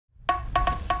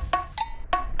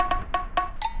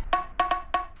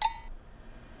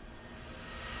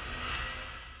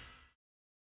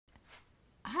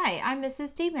I'm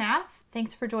Mrs. D Math.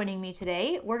 Thanks for joining me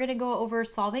today. We're going to go over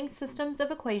solving systems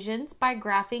of equations by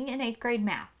graphing in 8th grade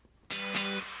math.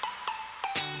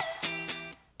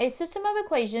 A system of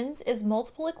equations is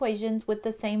multiple equations with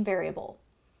the same variable.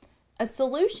 A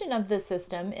solution of the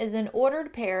system is an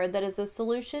ordered pair that is a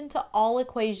solution to all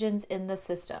equations in the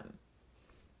system.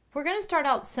 We're going to start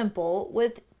out simple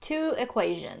with two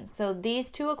equations. So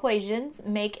these two equations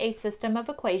make a system of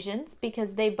equations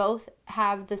because they both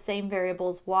have the same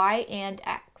variables y and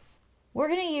x. We're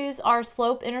going to use our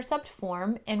slope-intercept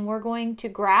form and we're going to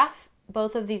graph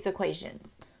both of these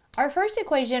equations. Our first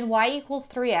equation, y equals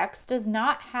 3x, does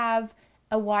not have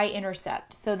a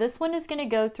y-intercept. So this one is going to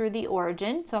go through the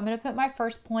origin. So I'm going to put my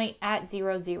first point at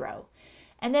 0, 0.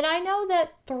 And then I know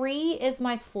that 3 is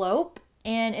my slope.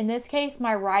 And in this case,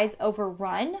 my rise over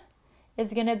run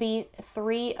is going to be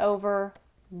 3 over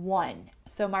 1.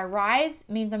 So my rise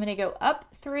means I'm going to go up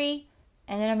 3,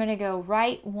 and then I'm going to go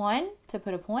right 1 to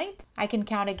put a point. I can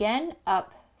count again,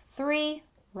 up 3,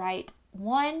 right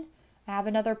 1, I have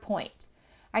another point.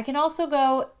 I can also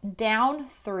go down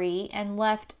 3 and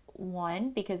left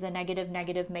 1 because a negative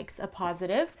negative makes a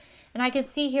positive. And I can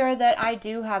see here that I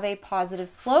do have a positive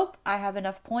slope. I have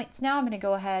enough points now. I'm going to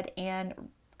go ahead and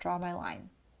draw my line.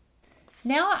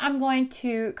 Now I'm going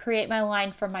to create my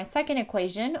line for my second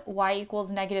equation, y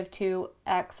equals negative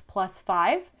 2x plus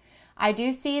 5. I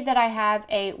do see that I have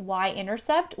a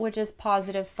y-intercept, which is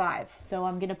positive 5. So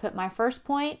I'm going to put my first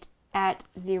point at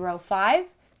 0, 5.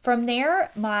 From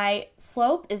there, my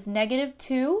slope is negative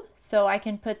 2, so I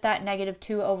can put that negative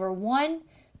 2 over 1.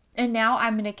 And now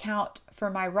I'm going to count for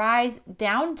my rise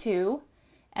down 2,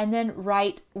 and then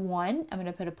right 1. I'm going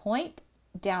to put a point,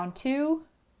 down 2,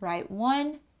 right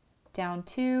 1, down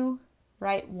 2,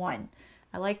 right 1.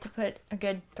 I like to put a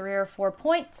good 3 or 4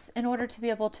 points in order to be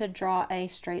able to draw a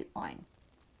straight line.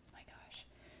 Oh my gosh.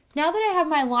 Now that I have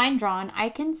my line drawn, I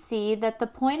can see that the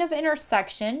point of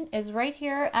intersection is right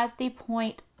here at the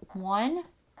point 1,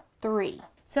 3.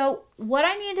 So what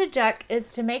I need to check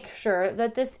is to make sure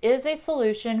that this is a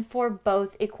solution for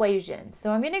both equations. So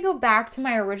I'm going to go back to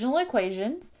my original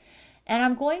equations. And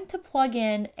I'm going to plug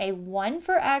in a 1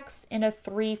 for x and a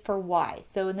 3 for y.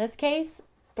 So in this case,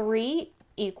 3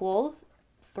 equals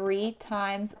 3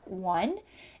 times 1.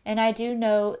 And I do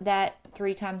know that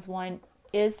 3 times 1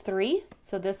 is 3.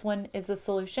 So this one is the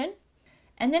solution.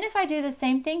 And then if I do the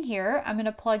same thing here, I'm going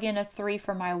to plug in a 3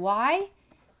 for my y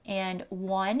and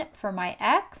 1 for my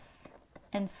x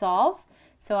and solve.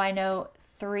 So I know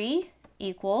 3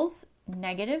 equals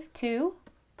negative 2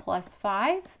 plus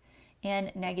 5.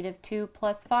 And negative 2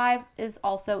 plus 5 is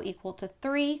also equal to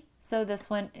 3. So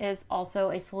this one is also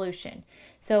a solution.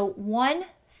 So 1,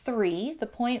 3, the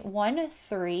point 1,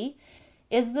 3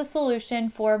 is the solution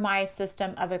for my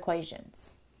system of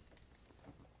equations.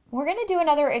 We're going to do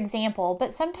another example,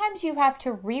 but sometimes you have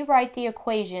to rewrite the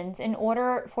equations in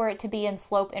order for it to be in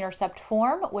slope-intercept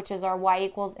form, which is our y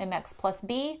equals mx plus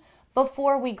b,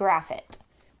 before we graph it.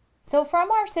 So from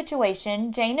our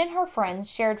situation, Jane and her friends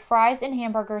shared fries and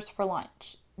hamburgers for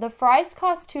lunch. The fries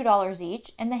cost $2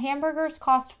 each and the hamburgers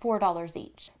cost $4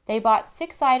 each. They bought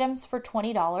 6 items for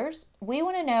 $20. We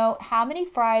want to know how many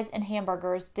fries and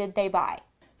hamburgers did they buy.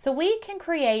 So we can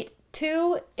create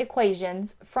two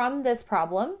equations from this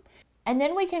problem, and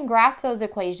then we can graph those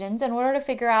equations in order to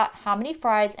figure out how many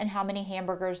fries and how many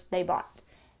hamburgers they bought.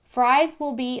 Fries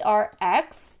will be our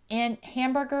x and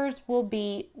hamburgers will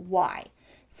be y.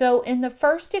 So in the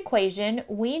first equation,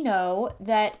 we know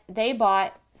that they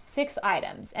bought 6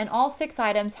 items, and all 6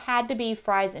 items had to be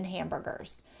fries and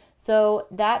hamburgers. So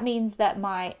that means that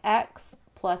my x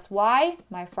plus y,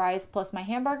 my fries plus my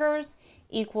hamburgers,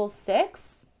 equals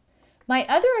 6. My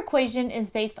other equation is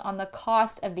based on the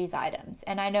cost of these items,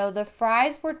 and I know the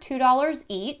fries were $2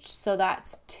 each, so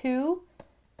that's 2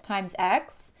 times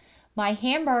x. My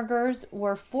hamburgers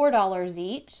were $4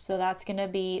 each, so that's going to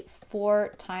be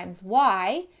 4 times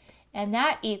y, and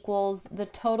that equals the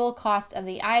total cost of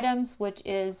the items, which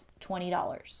is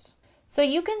 $20. So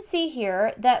you can see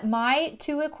here that my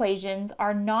two equations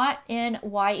are not in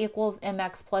y equals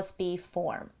mx plus b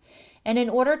form. And in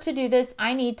order to do this,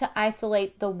 I need to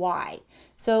isolate the y.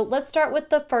 So let's start with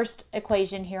the first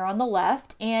equation here on the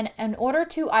left. And in order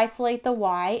to isolate the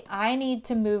y, I need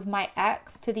to move my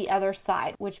x to the other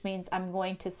side, which means I'm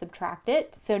going to subtract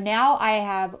it. So now I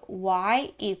have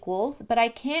y equals, but I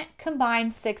can't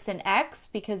combine 6 and x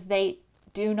because they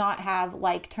do not have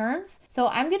like terms. So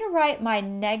I'm going to write my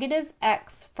negative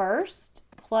x first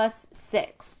plus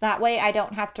 6. That way I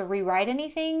don't have to rewrite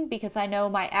anything because I know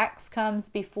my x comes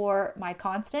before my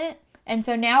constant. And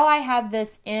so now I have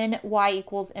this in y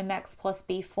equals mx plus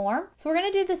b form. So we're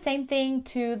going to do the same thing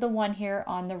to the one here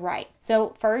on the right.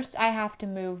 So first I have to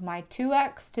move my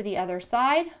 2x to the other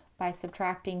side by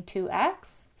subtracting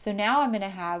 2x. So now I'm going to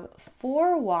have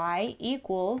 4y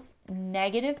equals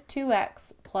negative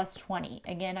 2x plus 20.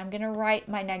 Again, I'm going to write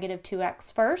my negative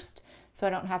 2x first so I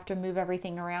don't have to move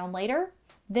everything around later.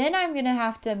 Then I'm going to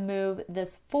have to move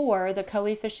this 4, the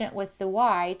coefficient with the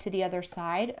y, to the other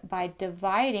side by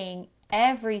dividing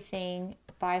everything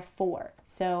by 4.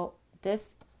 So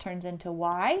this turns into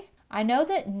y. I know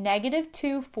that negative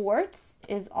 2/4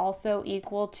 is also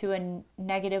equal to a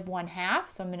negative 1/2,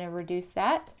 so I'm going to reduce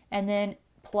that. And then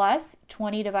plus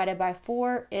 20 divided by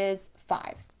 4 is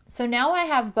 5. So now I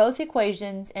have both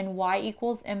equations in y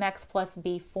equals mx plus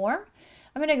b form.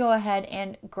 I'm going to go ahead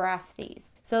and graph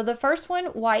these. So the first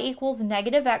one, y equals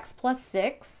negative x plus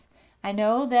 6. I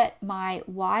know that my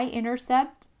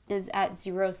y-intercept is at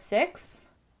 0, 6.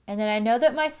 And then I know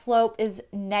that my slope is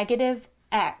negative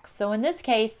x. So in this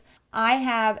case, I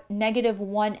have negative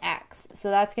 1x. So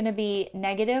that's going to be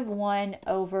negative 1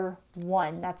 over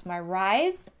 1. That's my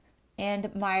rise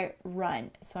and my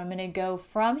run. So I'm going to go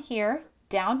from here,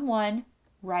 down 1,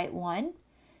 right 1,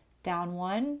 down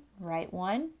 1, right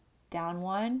 1, down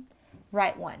 1,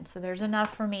 right 1. So there's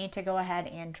enough for me to go ahead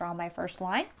and draw my first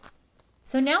line.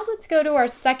 So now let's go to our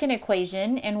second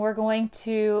equation, and we're going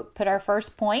to put our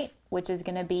first point, which is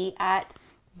going to be at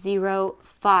 0,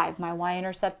 5. My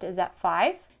y-intercept is at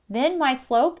 5. Then my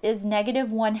slope is negative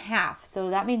 1/2. So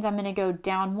that means I'm going to go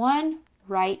down 1,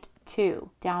 right 2,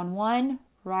 down 1,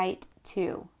 right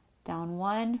 2, down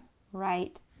 1,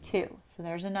 right 2. So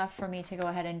there's enough for me to go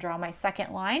ahead and draw my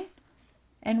second line.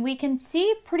 And we can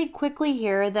see pretty quickly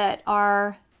here that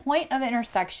our point of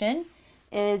intersection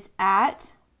is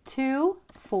at 2,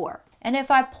 4. And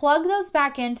if I plug those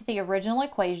back into the original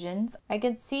equations, I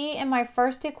can see in my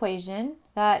first equation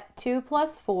that 2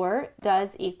 plus 4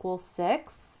 does equal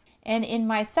 6. And in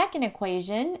my second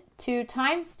equation, 2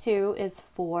 times 2 is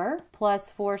 4, plus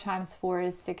 4 times 4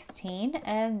 is 16,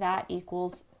 and that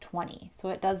equals 20. So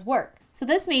it does work. So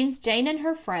this means Jane and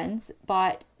her friends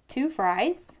bought 2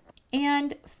 fries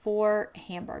and 4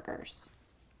 hamburgers.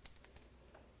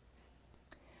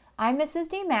 I'm Mrs.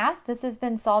 D Math. This has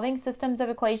been Solving Systems of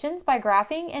Equations by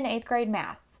Graphing in 8th grade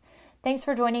math. Thanks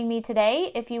for joining me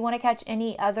today. If you want to catch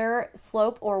any other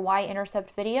slope or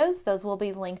y-intercept videos, those will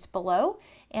be linked below.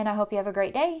 And I hope you have a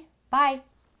great day. Bye.